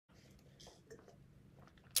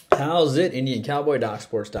How's it? Indian Cowboy,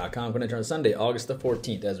 DocSports.com. Going to turn Sunday, August the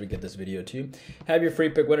 14th as we get this video to you. Have your free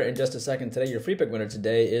pick winner in just a second today. Your free pick winner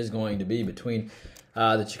today is going to be between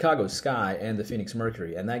the Chicago Sky and the Phoenix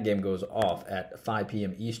Mercury, and that game goes off at 5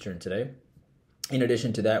 p.m. Eastern today. In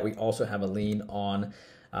addition to that, we also have a lean on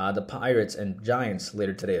the Pirates and Giants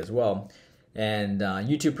later today as well. And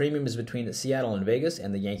YouTube Premium is between Seattle and Vegas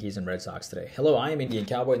and the Yankees and Red Sox today. Hello, I am Indian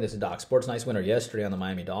Cowboy, and this is Doc Sports. Nice winner yesterday on the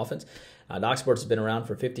Miami Dolphins. Doc Sports has been around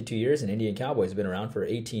for 52 years, and Indian Cowboy has been around for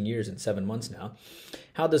 18 years and 7 months now.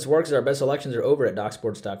 How this works is our best selections are over at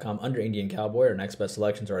DocSports.com under Indian Cowboy. Our next best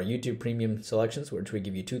selections are our YouTube Premium selections, which we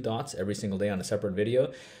give you 2 thoughts every single day on a separate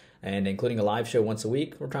video, and including a live show once a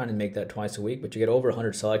week. We're trying to make that twice a week, but you get over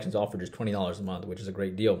 100 selections all for just $20 a month, which is a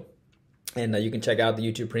great deal. And you can check out the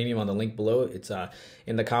YouTube Premium on the link below. It's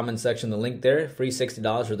in the comments section, the link there. Free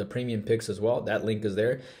 $60 for the premium picks as well. That link is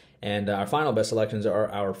there. And our final best selections are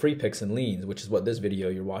our free picks and leans, which is what this video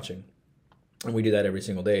you're watching. And we do that every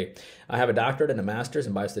single day. I have a doctorate and a master's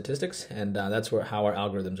in biostatistics, and that's how our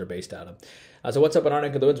algorithms are based out of. So what's up in our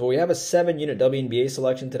neck of the woods? Well, we have a 7-unit WNBA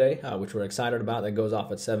selection today, which we're excited about. That goes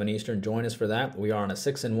off at 7 Eastern. Join us for that. We are on a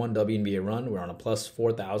 6-1 WNBA run. We're on a plus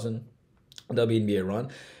 4,000 WNBA run.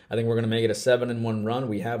 I think we're going to make it a 7-1 run.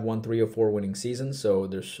 We have won 3 or 4 winning seasons, so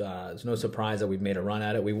there's no surprise that we've made a run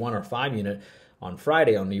at it. We won our 5-unit on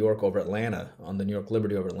Friday on New York over Atlanta, on the New York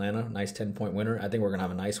Liberty over Atlanta. Nice 10-point winner. I think we're going to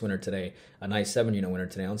have a nice winner today, a nice 7-unit winner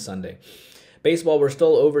today on Sunday. Baseball, we're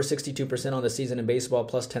still over 62% on the season in baseball,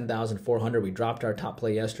 plus 10,400. We dropped our top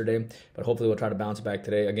play yesterday, but hopefully we'll try to bounce back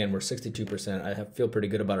today. Again, we're 62%. I feel pretty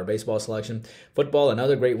good about our baseball selection. Football,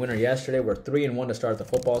 another great winner yesterday. We're 3-1 to start the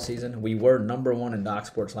football season. We were number 1 in Doc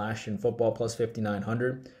Sports last year in football, plus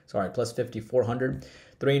 5,900. Sorry, plus 5,400.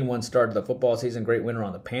 3-1 start to the football season. Great winner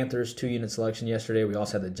on the Panthers. 2-unit selection yesterday. We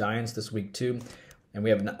also had the Giants this week too. And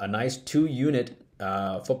we have a nice 2-unit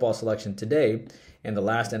football selection today in the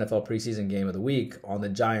last NFL preseason game of the week on the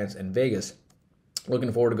Giants in Vegas.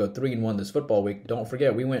 Looking forward to go 3-1 this football week. Don't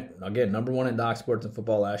forget, we went, again, number 1 in Doc Sports in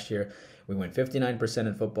football last year. We went 59%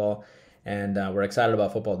 in football, and we're excited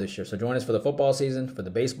about football this year. So join us for the football season, for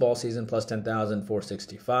the baseball season, plus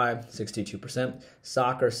 10,465, 62%.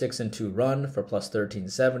 Soccer, 6-2 run for plus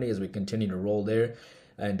 1,370 as we continue to roll there.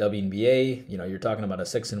 And WNBA, you're talking about a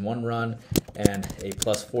 6-1 run and a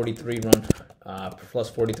plus 43 run,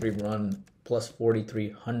 plus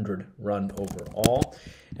 4,300 run overall.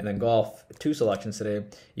 And then golf, 2 selections today.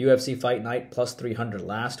 UFC Fight Night, plus 300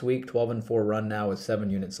 last week, 12-4 run now with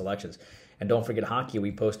 7-unit selections. And don't forget hockey,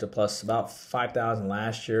 we posted plus about 5,000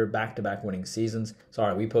 last year, back-to-back winning seasons.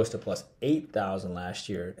 Sorry, we posted plus 8,000 last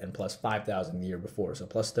year and plus 5,000 the year before. So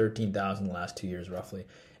plus 13,000 the last 2 years roughly.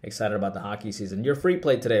 Excited about the hockey season. Your free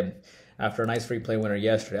play today after a nice free play winner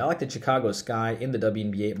yesterday. I like the Chicago Sky in the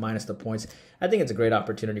WNBA minus the points. I think it's a great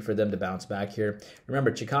opportunity for them to bounce back here.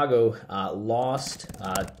 Remember, Chicago lost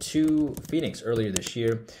to Phoenix earlier this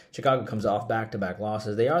year. Chicago comes off back-to-back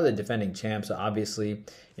losses. They are the defending champs, so obviously,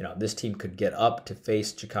 this team could get up to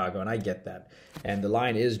face Chicago, and I get that. And the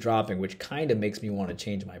line is dropping, which kind of makes me want to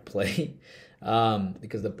change my play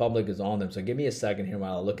because the public is on them. So give me a second here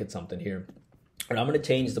while I look at something here. And I'm going to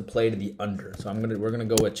change the play to the under. So we're going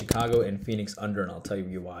to go with Chicago and Phoenix under, and I'll tell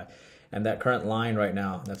you why. And that current line right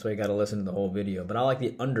now, that's why you got to listen to the whole video. But I like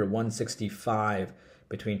the under 165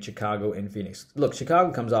 between Chicago and Phoenix. Look,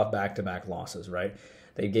 Chicago comes off back-to-back losses, right?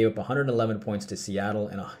 They gave up 111 points to Seattle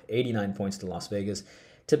and 89 points to Las Vegas.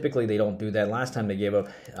 Typically, they don't do that. Last time they gave up,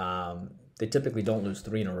 they typically don't lose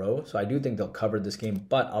 3 in a row. So I do think they'll cover this game.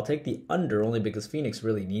 But I'll take the under only because Phoenix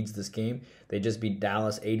really needs this game. They just beat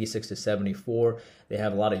Dallas 86-74. They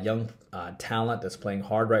have a lot of young talent that's playing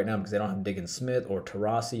hard right now because they don't have Diggins Smith or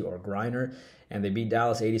Taurasi or Griner. And they beat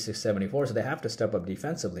Dallas 86-74, so they have to step up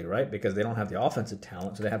defensively, right? Because they don't have the offensive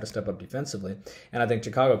talent, so they have to step up defensively. And I think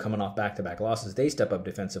Chicago, coming off back-to-back losses, they step up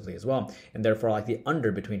defensively as well. And therefore, I like the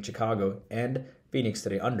under between Chicago and Phoenix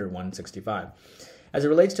today, under 165. As it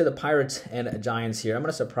relates to the Pirates and Giants here, I'm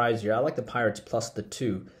going to surprise you. I like the Pirates plus the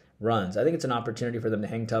 2 runs. I think it's an opportunity for them to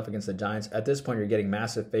hang tough against the Giants. At this point, you're getting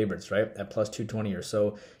massive favorites, right? At plus 220 or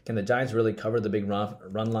so. Can the Giants really cover the big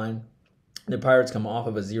run line? The Pirates come off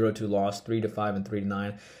of a 0-2 loss, 3-5 and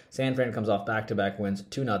 3-9. San Fran comes off back-to-back wins,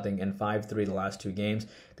 2-0 and 5-3 the last 2 games.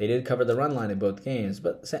 They did cover the run line in both games,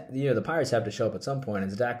 but the Pirates have to show up at some point.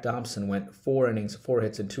 And Zach Thompson went 4 innings, 4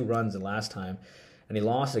 hits, and 2 runs the last time. And he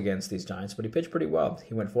lost against these Giants, but he pitched pretty well.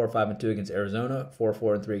 He went 4-5 and 2 against Arizona,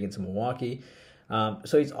 4-4 and 3 against Milwaukee.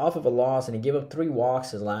 So he's off of a loss, and he gave up 3 walks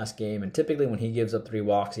his last game. And typically when he gives up 3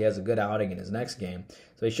 walks, he has a good outing in his next game.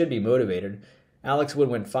 So he should be motivated. Alex Wood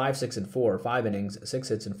went 5-6-4, 5 innings, 6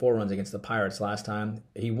 hits, and 4 runs against the Pirates last time.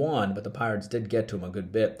 He won, but the Pirates did get to him a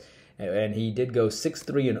good bit. And he did go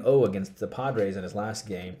 6-3-0 against the Padres in his last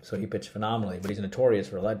game, so he pitched phenomenally, but he's notorious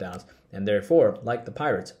for letdowns. And therefore, like the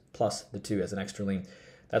Pirates, plus the 2 as an extra lean.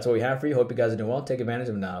 That's what we have for you. Hope you guys are doing well. Take advantage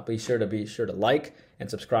of it now. Be sure to like and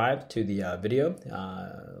subscribe to the video.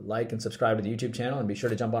 Like and subscribe to the YouTube channel, and be sure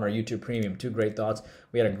to jump on our YouTube Premium. 2 great thoughts.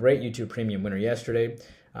 We had a great YouTube Premium winner yesterday.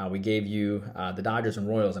 We gave you the Dodgers and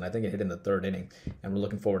Royals, and I think it hit in the 3rd inning. And we're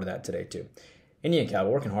looking forward to that today too. Indian Cowboy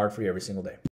working hard for you every single day.